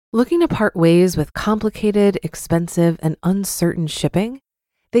Looking to part ways with complicated, expensive, and uncertain shipping?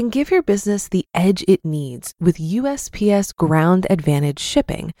 Then give your business the edge it needs with USPS Ground Advantage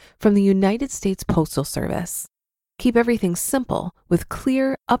shipping from the United States Postal Service. Keep everything simple with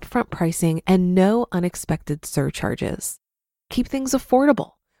clear, upfront pricing and no unexpected surcharges. Keep things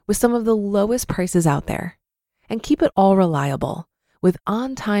affordable with some of the lowest prices out there. And keep it all reliable with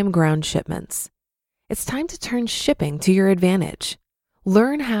on-time ground shipments. It's time to turn shipping to your advantage.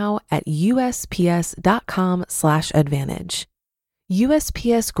 Learn how at USPS.com/advantage.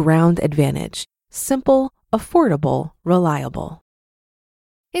 USPS Ground Advantage. Simple, affordable, reliable.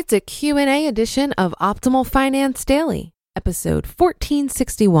 It's a Q&A edition of Optimal Finance Daily, episode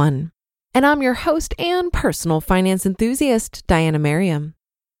 1461. And I'm your host and personal finance enthusiast, Diania Merriam.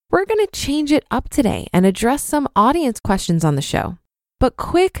 We're going to change it up today and address some audience questions on the show. But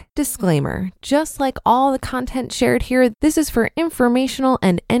quick disclaimer, just like all the content shared here, this is for informational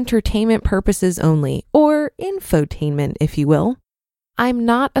and entertainment purposes only, or infotainment, if you will. I'm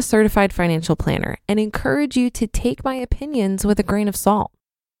not a certified financial planner and encourage you to take my opinions with a grain of salt.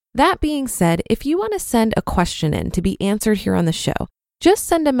 That being said, if you want to send a question in to be answered here on the show, just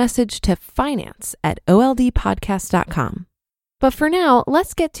send a message to finance@oldpodcast.com. But for now,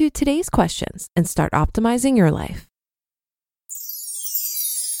 let's get to today's questions and start optimizing your life.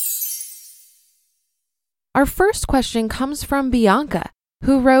 Our first question comes from Bianca,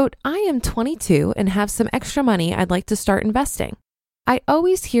 who wrote, I am 22 and have some extra money I'd like to start investing. I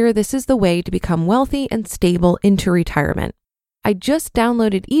always hear this is the way to become wealthy and stable into retirement. I just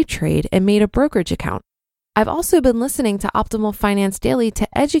downloaded E-Trade and made a brokerage account. I've also been listening to Optimal Finance Daily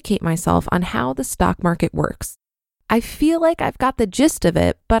to educate myself on how the stock market works. I feel like I've got the gist of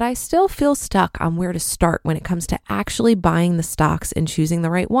it, but I still feel stuck on where to start when it comes to actually buying the stocks and choosing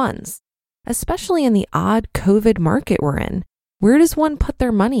the right ones. Especially in the odd COVID market we're in. Where does one put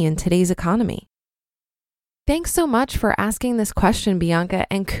their money in today's economy? Thanks so much for asking this question,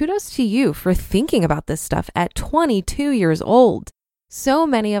 Bianca, and kudos to you for thinking about this stuff at 22 years old. So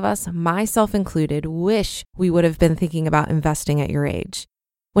many of us, myself included, wish we would have been thinking about investing at your age.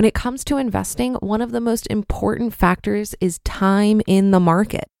 When it comes to investing, one of the most important factors is time in the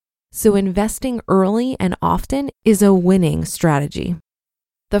market. So investing early and often is a winning strategy.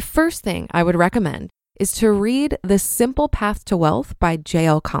 The first thing I would recommend is to read The Simple Path to Wealth by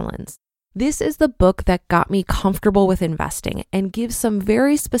J.L. Collins. This is the book that got me comfortable with investing and gives some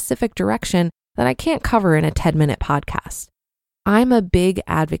very specific direction that I can't cover in a 10-minute podcast. I'm a big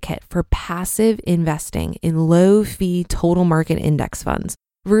advocate for passive investing in low-fee total market index funds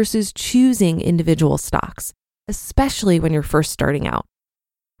versus choosing individual stocks, especially when you're first starting out.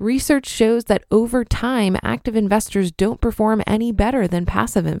 Research shows that over time, active investors don't perform any better than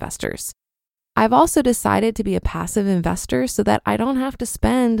passive investors. I've also decided to be a passive investor so that I don't have to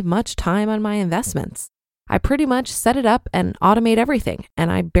spend much time on my investments. I pretty much set it up and automate everything,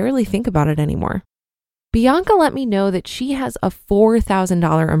 and I barely think about it anymore. Bianca let me know that she has a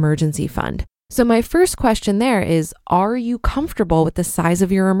 $4,000 emergency fund. So my first question there is, are you comfortable with the size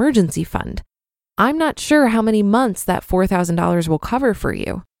of your emergency fund? I'm not sure how many months that $4,000 will cover for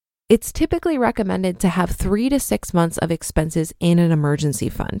you. It's typically recommended to have 3 to 6 months of expenses in an emergency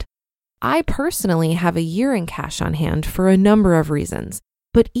fund. I personally have a year in cash on hand for a number of reasons,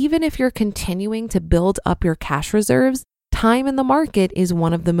 but even if you're continuing to build up your cash reserves, time in the market is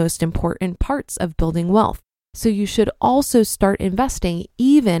one of the most important parts of building wealth. So you should also start investing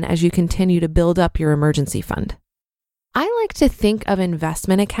even as you continue to build up your emergency fund. I like to think of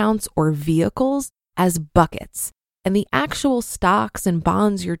investment accounts or vehicles as buckets. And the actual stocks and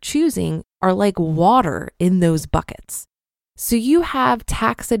bonds you're choosing are like water in those buckets. So you have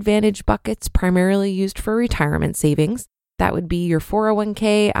tax advantage buckets primarily used for retirement savings. That would be your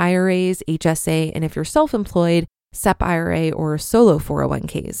 401k, IRAs, HSA, and if you're self-employed, SEP IRA or solo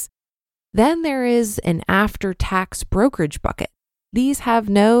 401ks. Then there is an after-tax brokerage bucket. These have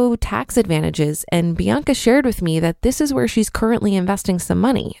no tax advantages, and Bianca shared with me that this is where she's currently investing some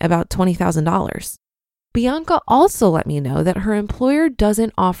money, about $20,000. Bianca also let me know that her employer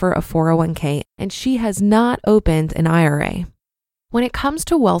doesn't offer a 401k and she has not opened an IRA. When it comes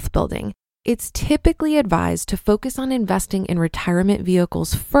to wealth building, it's typically advised to focus on investing in retirement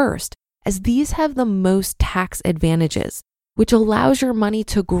vehicles first, as these have the most tax advantages, which allows your money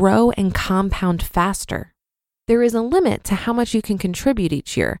to grow and compound faster. There is a limit to how much you can contribute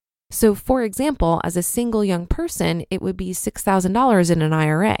each year. So for example, as a single young person, it would be $6,000 in an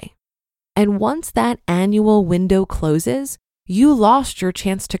IRA. And once that annual window closes, you lost your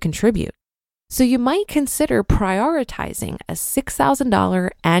chance to contribute. So you might consider prioritizing a $6,000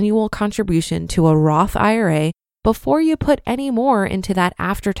 annual contribution to a Roth IRA before you put any more into that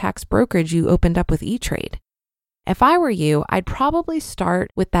after-tax brokerage you opened up with E-Trade. If I were you, I'd probably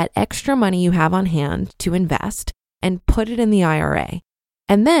start with that extra money you have on hand to invest and put it in the IRA.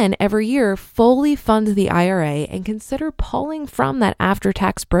 And then every year, fully fund the IRA and consider pulling from that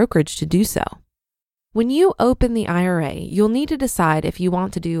after-tax brokerage to do so. When you open the IRA, you'll need to decide if you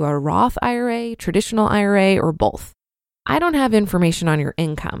want to do a Roth IRA, traditional IRA, or both. I don't have information on your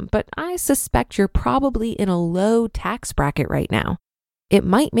income, but I suspect you're probably in a low tax bracket right now. It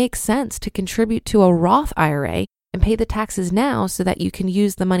might make sense to contribute to a Roth IRA and pay the taxes now so that you can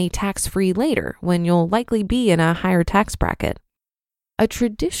use the money tax-free later when you'll likely be in a higher tax bracket. A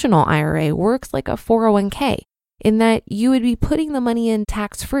traditional IRA works like a 401k in that you would be putting the money in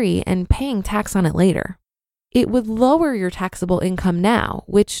tax-free and paying tax on it later. It would lower your taxable income now,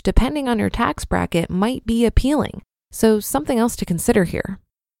 which, depending on your tax bracket, might be appealing. So something else to consider here.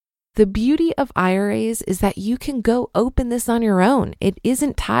 The beauty of IRAs is that you can go open this on your own. It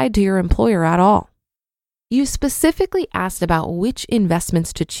isn't tied to your employer at all. You specifically asked about which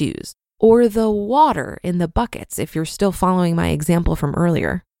investments to choose, or the water in the buckets if you're still following my example from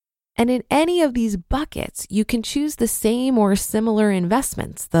earlier. And in any of these buckets, you can choose the same or similar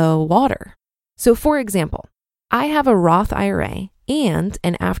investments, the water. So for example, I have a Roth IRA and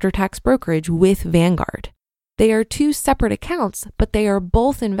an after-tax brokerage with Vanguard. They are two separate accounts, but they are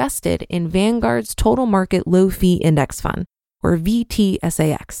both invested in Vanguard's Total Market Low Fee Index Fund, or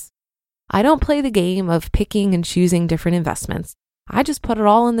VTSAX. I don't play the game of picking and choosing different investments. I just put it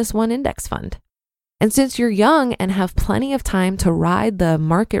all in this one index fund. And since you're young and have plenty of time to ride the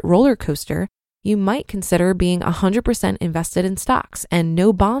market roller coaster, you might consider being 100% invested in stocks and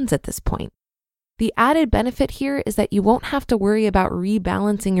no bonds at this point. The added benefit here is that you won't have to worry about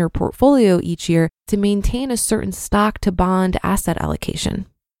rebalancing your portfolio each year to maintain a certain stock to bond asset allocation.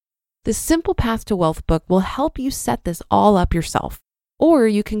 The Simple Path to Wealth book will help you set this all up yourself. Or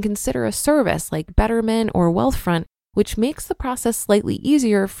you can consider a service like Betterment or Wealthfront, which makes the process slightly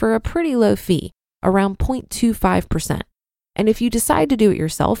easier for a pretty low fee, around 0.25%. And if you decide to do it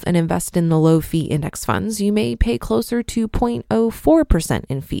yourself and invest in the low fee index funds, you may pay closer to 0.04%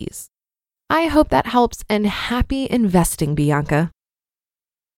 in fees. I hope that helps, and happy investing, Bianca.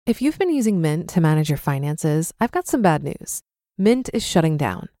 If you've been using Mint to manage your finances, I've got some bad news. Mint is shutting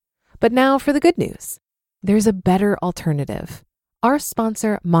down. But now for the good news. There's a better alternative. Our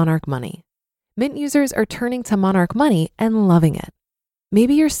sponsor, Monarch Money. Mint users are turning to Monarch Money and loving it.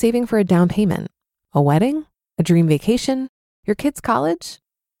 Maybe you're saving for a down payment, a wedding, a dream vacation, your kid's college.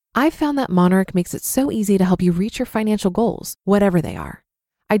 I've found that Monarch makes it so easy to help you reach your financial goals, whatever they are.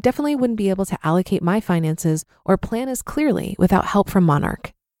 I definitely wouldn't be able to allocate my finances or plan as clearly without help from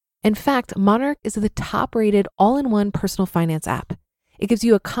Monarch. In fact, Monarch is the top-rated all-in-one personal finance app. It gives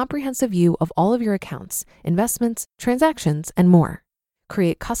you a comprehensive view of all of your accounts, investments, transactions, and more.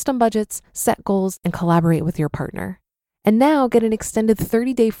 Create custom budgets, set goals, and collaborate with your partner. And now get an extended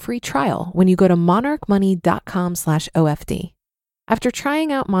 30-day free trial when you go to monarchmoney.com/OFD. After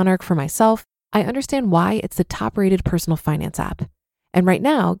trying out Monarch for myself, I understand why it's the top-rated personal finance app. And right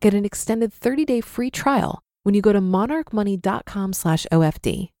now, get an extended 30-day free trial when you go to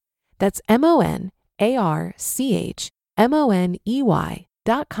monarchmoney.com/OFD. That's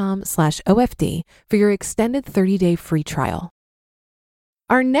monarchmoney.com/OFD for your extended 30-day free trial.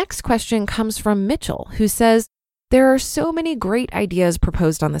 Our next question comes from Mitchell, who says, there are so many great ideas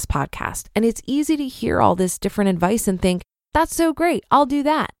proposed on this podcast, and it's easy to hear all this different advice and think, that's so great, I'll do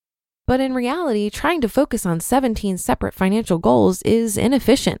that. But in reality, trying to focus on 17 separate financial goals is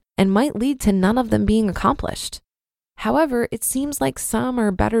inefficient and might lead to none of them being accomplished. However, it seems like some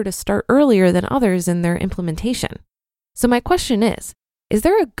are better to start earlier than others in their implementation. So my question is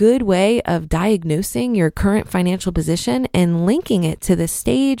there a good way of diagnosing your current financial position and linking it to the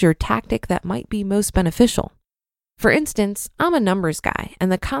stage or tactic that might be most beneficial? For instance, I'm a numbers guy, and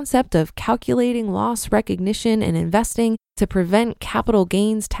the concept of calculating loss recognition and investing to prevent capital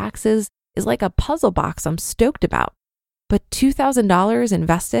gains taxes is like a puzzle box I'm stoked about. But $2,000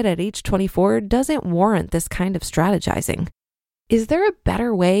 invested at age 24 doesn't warrant this kind of strategizing. Is there a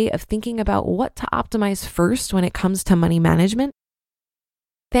better way of thinking about what to optimize first when it comes to money management?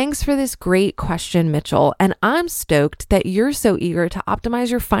 Thanks for this great question, Mitchell, and I'm stoked that you're so eager to optimize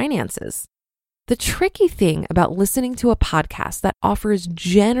your finances. The tricky thing about listening to a podcast that offers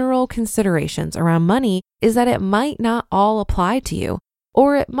general considerations around money is that it might not all apply to you,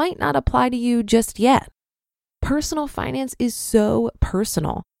 or it might not apply to you just yet. Personal finance is so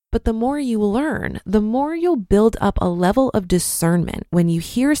personal, but the more you learn, the more you'll build up a level of discernment when you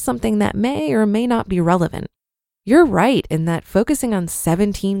hear something that may or may not be relevant. You're right in that focusing on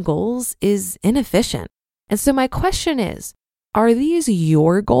 17 goals is inefficient, And so my question is, are these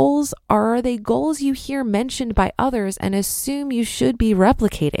your goals, or are they goals you hear mentioned by others and assume you should be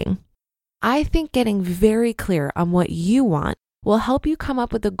replicating? I think getting very clear on what you want will help you come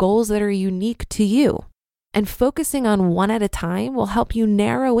up with the goals that are unique to you. And focusing on one at a time will help you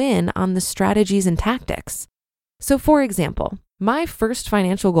narrow in on the strategies and tactics. So for example, my first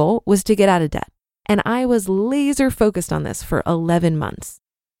financial goal was to get out of debt, and I was laser focused on this for 11 months.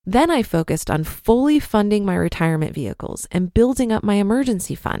 Then I focused on fully funding my retirement vehicles and building up my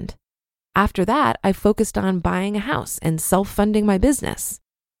emergency fund. After that, I focused on buying a house and self-funding my business.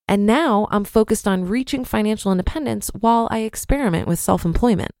 And now I'm focused on reaching financial independence while I experiment with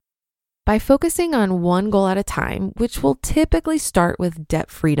self-employment. By focusing on one goal at a time, which will typically start with debt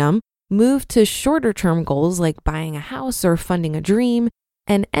freedom, move to shorter term goals like buying a house or funding a dream,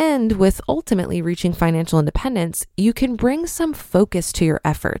 and end with ultimately reaching financial independence, you can bring some focus to your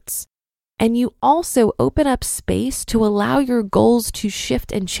efforts. And you also open up space to allow your goals to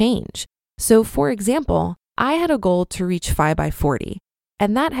shift and change. So for example, I had a goal to reach 5 by 40,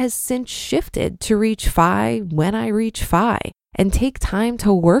 and that has since shifted to reach 5 when I reach 5 and take time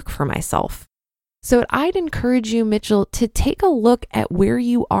to work for myself. So I'd encourage you, Mitchell, to take a look at where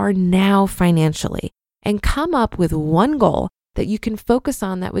you are now financially and come up with one goal that you can focus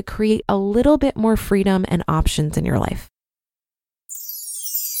on that would create a little bit more freedom and options in your life.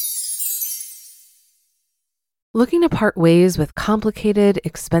 Looking to part ways with complicated,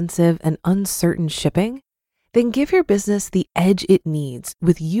 expensive, and uncertain shipping? Then give your business the edge it needs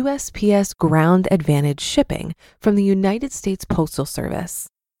with USPS Ground Advantage shipping from the United States Postal Service.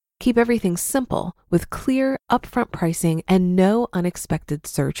 Keep everything simple with clear, upfront pricing and no unexpected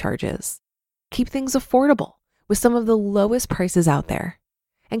surcharges. Keep things affordable with some of the lowest prices out there.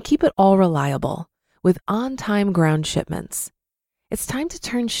 And keep it all reliable with on-time ground shipments. It's time to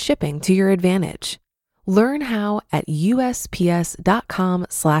turn shipping to your advantage. Learn how at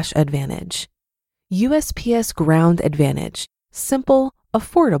USPS.com/advantage. USPS Ground Advantage. Simple,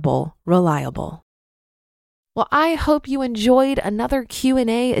 affordable, reliable. Well, I hope you enjoyed another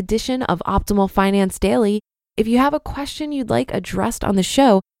Q&A edition of Optimal Finance Daily. If you have a question you'd like addressed on the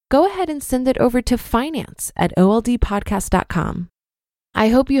show, go ahead and send it over to finance@oldpodcast.com. I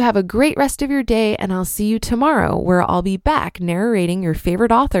hope you have a great rest of your day, and I'll see you tomorrow where I'll be back narrating your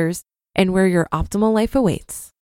favorite authors and where your optimal life awaits.